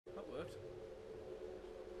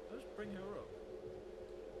bring her up?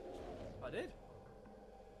 I did.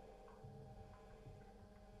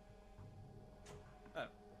 Oh.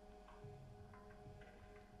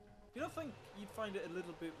 You don't think you'd find it a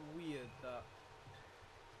little bit weird that...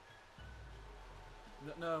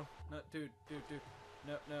 No, dude.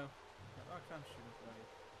 No. I can't shoot him from here.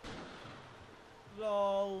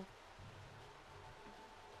 LOL.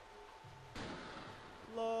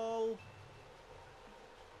 LOL.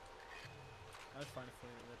 I just find it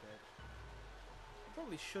funny that they're dead. I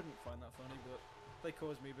probably shouldn't find that funny, but they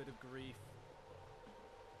cause me a bit of grief.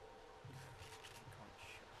 I can't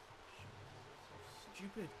shoot. So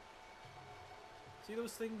stupid. See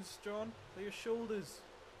those things, John? They're your shoulders.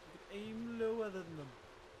 You can aim lower than them.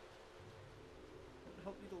 It would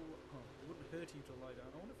help you to... Oh, it wouldn't hurt you to lie down.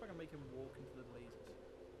 I wonder if I can make him walk into the lasers.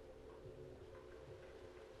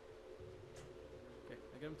 Okay,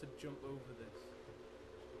 I get him to jump over this.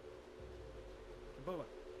 Jump over.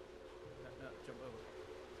 No, jump over.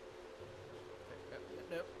 Okay,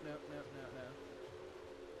 no. Right.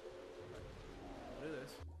 I'll do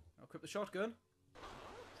this. I'll equip the shotgun.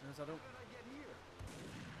 As I don't...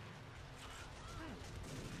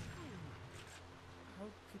 How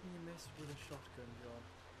can you miss with a shotgun, John?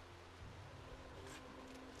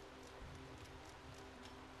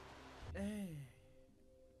 Hey.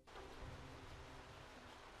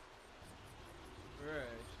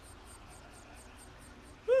 Right.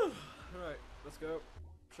 Whew. Right, let's go.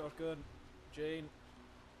 Shotgun. Jane.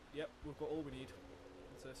 Yep, we've got all we need.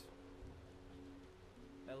 What's this?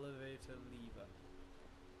 Elevator lever.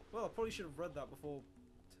 Well, I probably should have read that before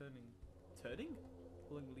turning... Turning?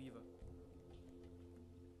 Pulling lever.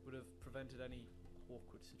 Would have prevented any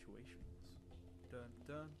awkward situations. Dun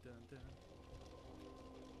dun dun dun.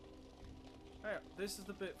 Oh yeah, this is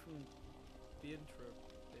the bit from the intro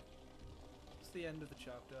bit. It's the end of the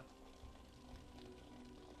chapter.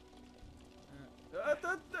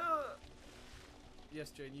 Yes,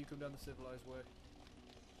 Jane, you come down the civilized way.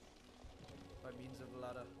 By means of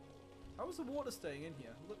ladder. How is the water staying in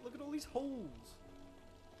here? Look at all these holes.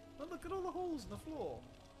 Look at all the holes in the floor.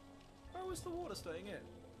 How is the water staying in?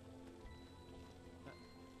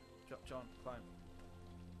 John, climb.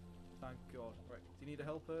 Thank God. Right, do you need to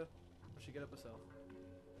help her? Or should she get up herself?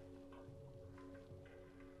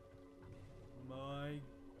 My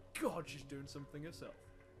God, she's doing something herself.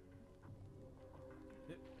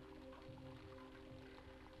 Yep.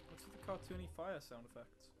 What's with the cartoony fire sound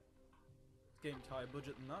effects? It's getting higher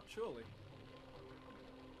budget than that, surely.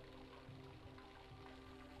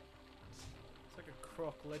 It's like a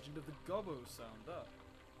Croc Legend of the Gobbo sound, that.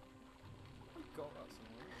 I got that somewhere.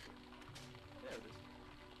 There it is.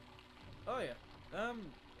 Oh yeah.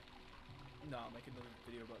 No, I'll make another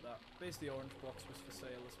video about that. Basically, the orange box was for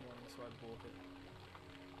sale this morning, so I bought it.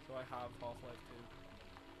 So I have Half-Life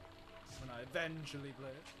 2. When I eventually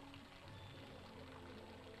play it.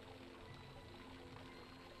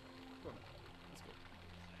 Go on, let's go.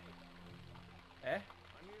 Eh?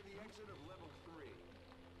 I'm near the exit of level 3.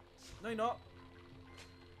 No, you're not.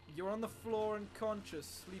 You're on the floor unconscious,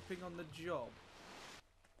 sleeping on the job.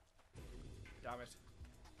 Damn it.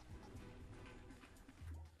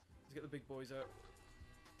 Let's get the big boys out.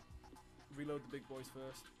 Reload the big boys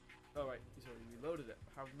first. Oh right, he's already reloaded it.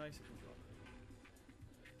 How nice of him, John.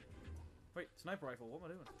 Wait, sniper rifle, what am I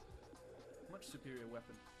doing? Much superior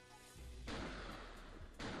weapon.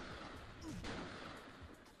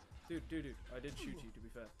 Dude, I did shoot you, to be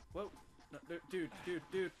fair. Whoa! No, dude.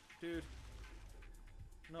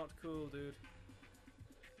 Not cool, dude.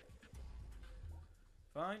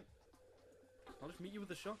 Fine. I'll just meet you with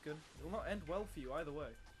the shotgun. It will not end well for you either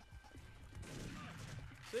way.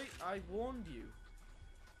 See, I warned you.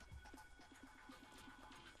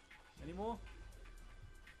 Any more?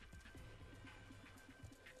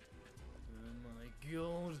 Oh my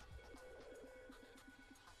God.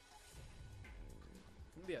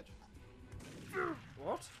 From the edge.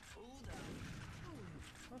 What?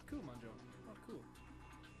 Not cool, man, John. Not cool.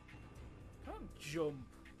 Can't jump.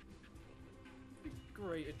 It'd be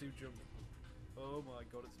great to do jump. Oh my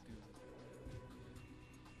God, it's doomed.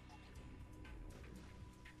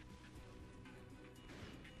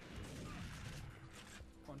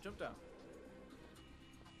 Come on, jump down.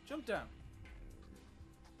 Jump down.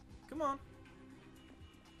 Come on.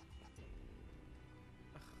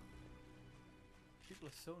 Ugh. People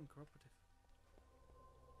are so uncooperative.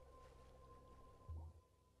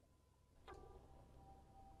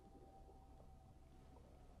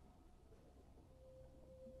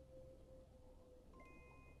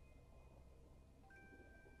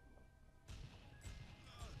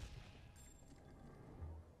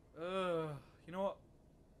 You know what?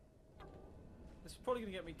 probably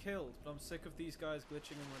gonna get me killed, but I'm sick of these guys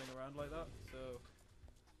glitching and running around like that, so...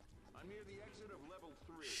 I'm near the exit of level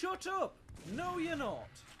 3. Shut up! No, you're not!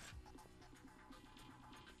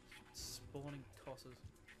 Spawning tossers.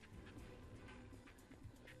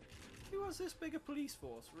 Who has this big a police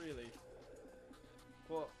force, really?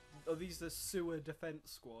 What? Are these the sewer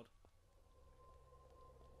defense squad?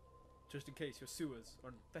 Just in case your sewers are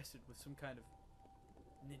infested with some kind of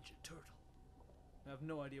ninja turtle. I have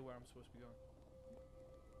no idea where I'm supposed to be going.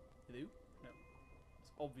 Hello? No.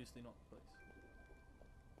 It's obviously not the place.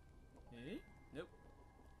 Eh? Nope.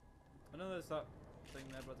 I know there's that thing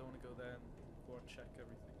there, but I don't want to go there before I check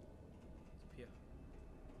everything. It's up here.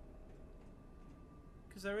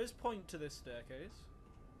 Because there is point to this staircase.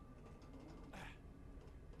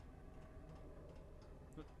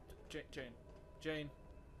 Look, Jane,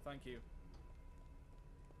 thank you.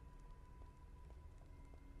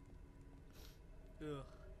 Ugh.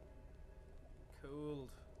 Cold.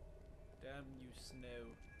 Damn you, snow.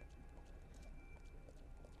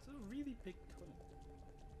 It's a really big tunnel.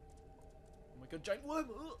 Oh my god, giant worm!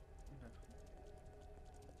 Ugh. No.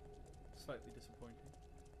 Slightly disappointing.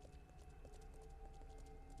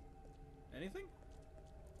 Anything?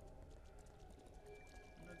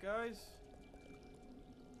 No, guys?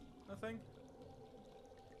 Nothing?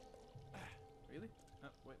 Really? Oh,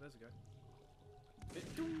 wait, there's a guy.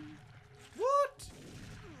 What?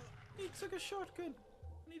 He took a shotgun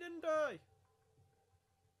and he didn't die.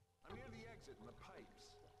 I'm near the exit in the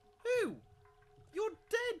pipes. Who? You're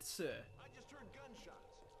dead, sir. I just heard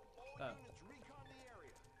gunshots. All Oh. units recon the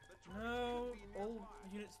area. The turret No, should be all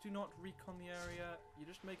nearby. units do not recon the area. You're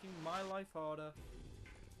just making my life harder.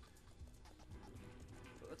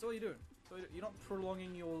 But that's all you're doing. So you're not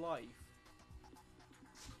prolonging your life.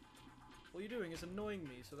 All you're doing is annoying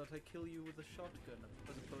me so that I kill you with a shotgun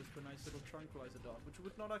as opposed to a nice little tranquilizer dart, which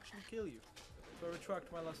would not actually kill you. So I retract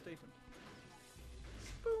my last statement.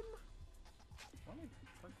 Boom! Why am I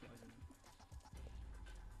tranquilizing you?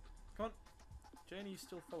 Come on. Jane, you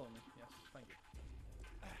still follow me? Yes, thank you.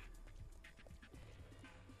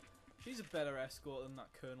 She's a better escort than that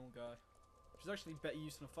colonel guy. She's actually better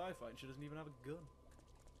used in a firefight and she doesn't even have a gun.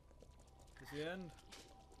 This is the end.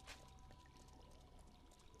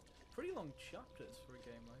 Pretty long chapters for a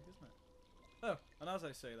game like, isn't it? Oh, and as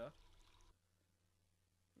I say that,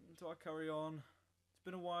 do I carry on? It's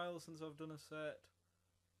been a while since I've done a set.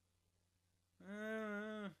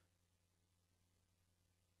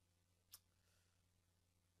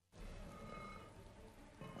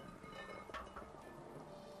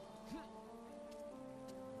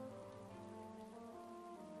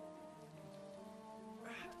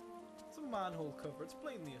 It's a manhole cover, it's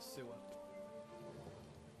plainly a sewer.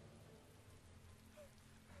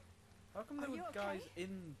 How come there Are were you guys okay?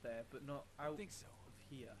 in there but not out think so. of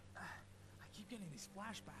here? I keep getting these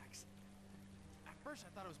flashbacks. At first I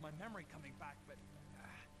thought it was my memory coming back, but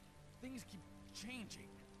things keep changing.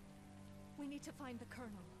 We need to find the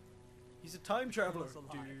Colonel. He's a time traveler.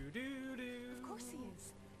 Colonel's alive. Of course he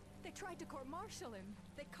is. They tried to court-martial him.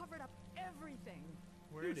 They covered up everything.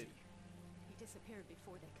 Where Who is did? he? He disappeared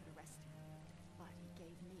before they could arrest him. But he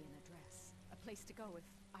gave me an address. A place to go if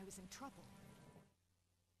I was in trouble.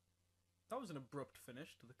 That was an abrupt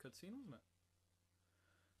finish to the cutscene, wasn't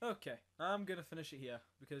it? Okay, I'm going to finish it here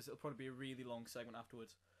because it'll probably be a really long segment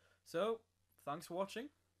afterwards. So, thanks for watching.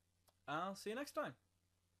 I'll see you next time.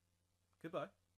 Goodbye.